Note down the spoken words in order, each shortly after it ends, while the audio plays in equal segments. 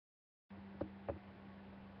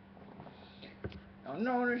I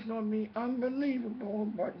know this gonna be unbelievable,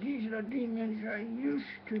 but these are the demons I used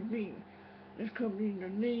to be. This could be the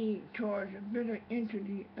lead towards a bitter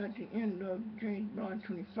entity at the end of James Bond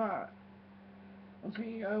 25.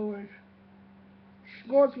 Okay, I was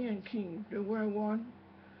Scorpion King, the were one,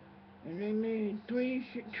 and they made three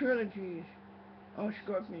trilogies of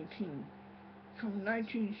Scorpion King from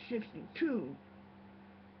 1962.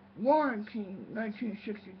 Warren King,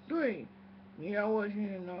 1963. Yeah, I was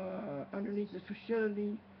in underneath the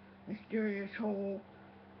facility, mysterious hole,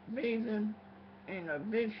 bathing,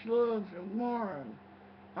 and big slugs of worms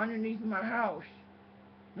underneath my house.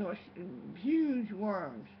 There was huge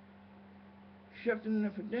worms, shuffling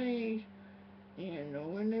them for days,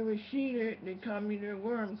 and when they receded, they called me their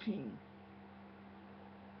Worm King.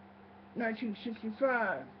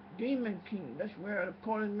 1965, Demon King. That's where the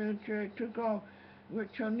Polish military took off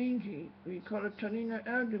with Toniji. We call it Tonina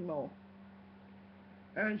Adamo.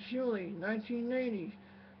 And Shuli, 1980s.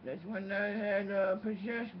 That's when I had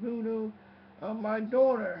possessed voodoo of my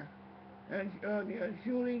daughter, and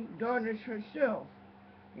Julie Gardner herself.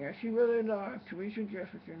 Yeah, she really loved Teresa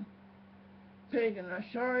Jefferson. Pagan, I'm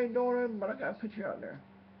sorry, daughter, but I gotta put you out there.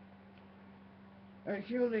 And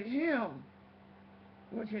Julie Him,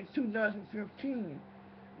 which in 2015.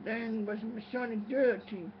 Then was Masonic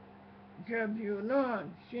Deity, Jabulon,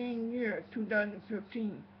 same year,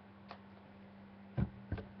 2015.